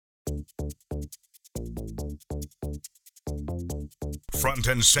Front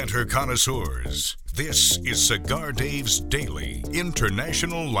and center connoisseurs, this is Cigar Dave's Daily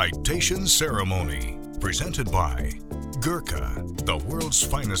International Lightation Ceremony, presented by Gurkha, the world's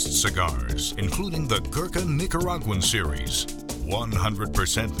finest cigars, including the Gurkha Nicaraguan series,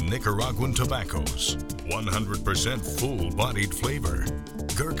 100% Nicaraguan tobaccos, 100% full-bodied flavor,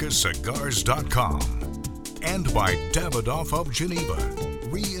 GurkhaCigars.com, and by Davidoff of Geneva,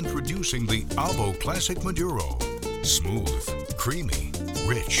 reintroducing the Abo Classic Maduro. Smooth, creamy,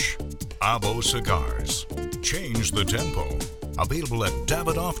 rich. Abo cigars. Change the tempo. Available at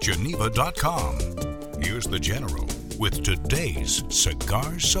DavidoffGeneva.com. Here's the General with today's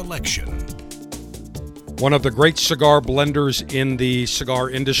cigar selection. One of the great cigar blenders in the cigar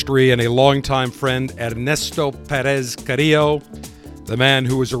industry and a longtime friend, Ernesto Perez Carrillo, the man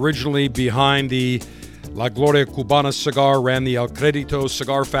who was originally behind the La Gloria Cubana cigar, ran the El Credito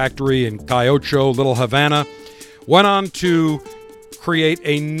cigar factory in Cayocho, Little Havana, went on to create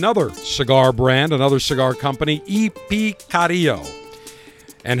another cigar brand, another cigar company, E.P. Carrillo.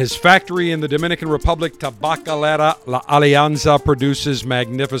 And his factory in the Dominican Republic, Tabacalera La Alianza, produces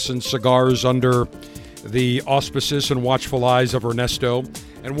magnificent cigars under the auspices and watchful eyes of Ernesto.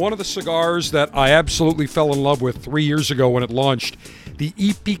 And one of the cigars that I absolutely fell in love with 3 years ago when it launched, the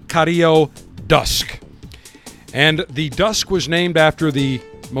E.P. Carrillo Dusk. And the Dusk was named after the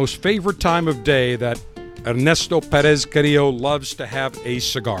most favorite time of day that Ernesto Perez Carrillo loves to have a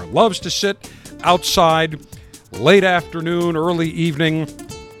cigar. Loves to sit outside late afternoon, early evening,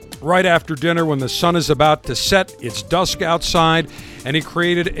 right after dinner when the sun is about to set. It's dusk outside, and he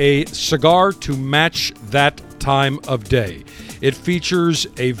created a cigar to match that time of day. It features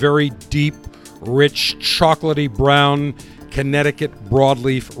a very deep, rich, chocolatey brown Connecticut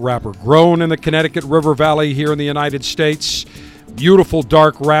broadleaf wrapper, grown in the Connecticut River Valley here in the United States. Beautiful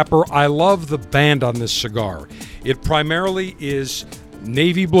dark wrapper. I love the band on this cigar. It primarily is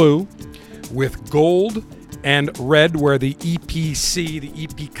navy blue with gold and red where the EPC, the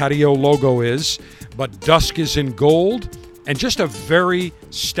E.P. Carrillo logo is, but dusk is in gold, and just a very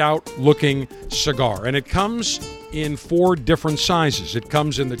stout-looking cigar. And it comes in 4 different sizes. It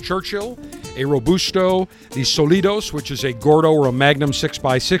comes in the Churchill, a Robusto, the Solidos, which is a Gordo or a Magnum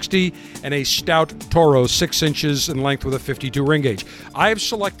 6x60, and a Stout Toro 6 inches in length with a 52 ring gauge. I have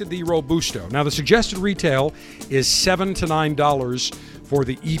selected the Robusto. Now, the suggested retail is $7 to $9 for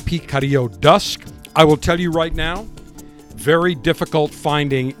the E.P. Carrillo Dusk. I will tell you right now, very difficult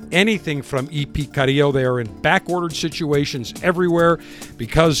finding anything from E.P. Carrillo. They are in back-ordered situations everywhere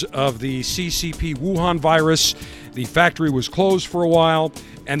because of the CCP Wuhan virus. The factory was closed for a while,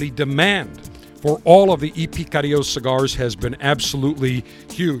 and the demand for all of the E.P. Carrillo cigars has been absolutely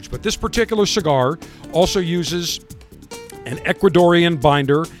huge. But this particular cigar also uses an Ecuadorian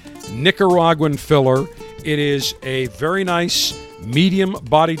binder, Nicaraguan filler. It is a very nice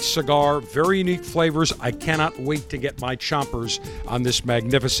medium-bodied cigar, very unique flavors. I cannot wait to get my chompers on this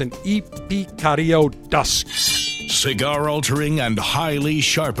magnificent E.P. Carrillo Dusk. Cigar-altering and highly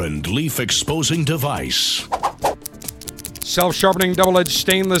sharpened leaf-exposing device. Self-sharpening double-edged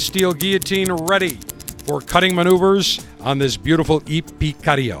stainless steel guillotine ready for cutting maneuvers on this beautiful E.P.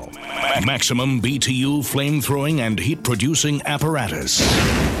 Carrillo. Maximum BTU flame-throwing and heat-producing apparatus.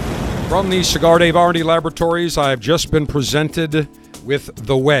 From the Cigar Dave R&D Laboratories, I have just been presented with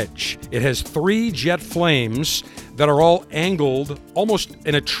the Wedge. It has 3 jet flames that are all angled almost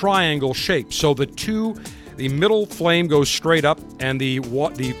in a triangle shape. So the middle flame goes straight up, and the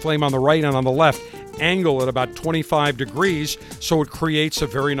flame on the right and on the left angle at about 25 degrees, so it creates a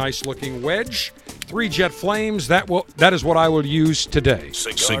very nice looking wedge. 3 jet flames, that is what I will use today.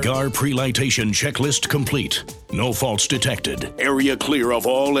 Cigar pre-lightation checklist complete. No faults detected. Area clear of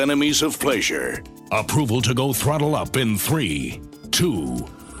all enemies of pleasure. Approval to go throttle up in 3, 2,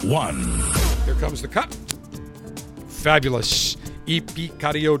 1. Here comes the cut. Fabulous. E.P.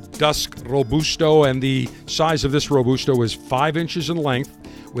 Carrillo Dusk Robusto, and the size of this Robusto is 5 inches in length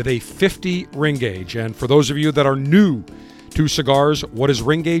with a 50 ring gauge. And for those of you that are new to cigars, what does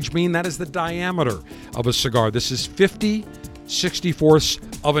ring gauge mean? That is the diameter of a cigar. This is 50/64ths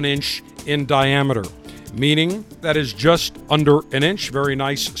of an inch in diameter, meaning that is just under an inch. Very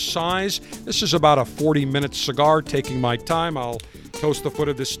nice size. This is about a 40-minute cigar. Taking my time, I'll toast the foot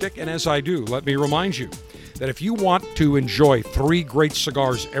of the stick. And as I do, let me remind you that if you want to enjoy 3 great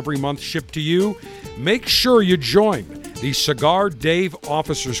cigars every month shipped to you, make sure you join the Cigar Dave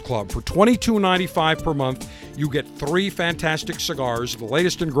Officers Club. For $22.95 per month, you get 3 fantastic cigars, the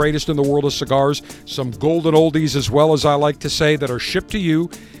latest and greatest in the world of cigars, some golden oldies as well, as I like to say, that are shipped to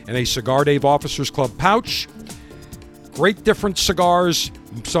you in a Cigar Dave Officers Club pouch. Great different cigars,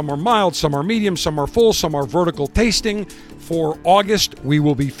 Some are mild, some are medium, some are full, some are vertical tasting. For August, we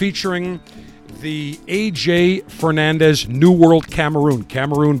will be featuring the A.J. Fernandez New World Cameroon.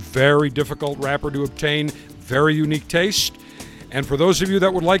 Cameroon, very difficult wrapper to obtain, very unique taste. And for those of you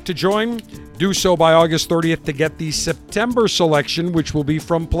that would like to join, do so by August 30th to get the September selection, which will be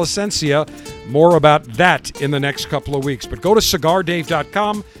from Plasencia. More about that in the next couple of weeks. But go to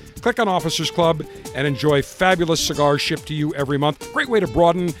CigarDave.com, click on Officers Club, and enjoy fabulous cigars shipped to you every month. Great way to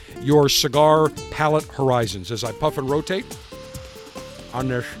broaden your cigar palate horizons. As I puff and rotate on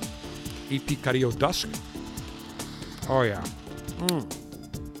this EP Carrillo Dusk. Oh, yeah.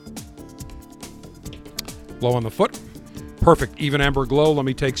 Blow on the foot. Perfect even amber glow. Let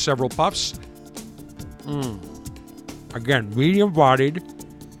me take several puffs. Again, medium bodied.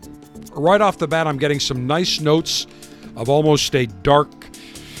 Right off the bat, I'm getting some nice notes of almost a dark,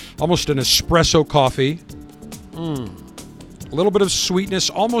 almost an espresso coffee. A little bit of sweetness,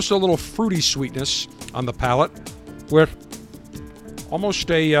 almost a little fruity sweetness on the palate, with almost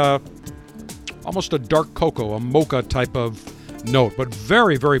a dark cocoa, a mocha type of note, but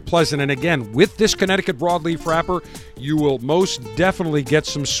very, very pleasant. And again, with this Connecticut broadleaf wrapper, you will most definitely get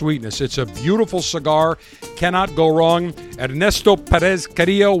some sweetness. It's a beautiful cigar. Cannot go wrong. Ernesto Perez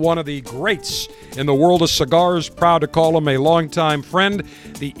Carrillo, one of the greats in the world of cigars. Proud to call him a longtime friend.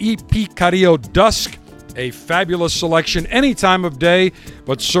 The EP Carrillo Dusk, a fabulous selection any time of day,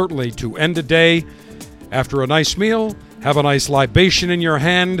 but certainly to end a day after a nice meal, have a nice libation in your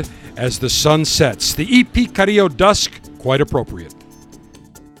hand as the sun sets. The EP Carrillo Dusk, quite appropriate.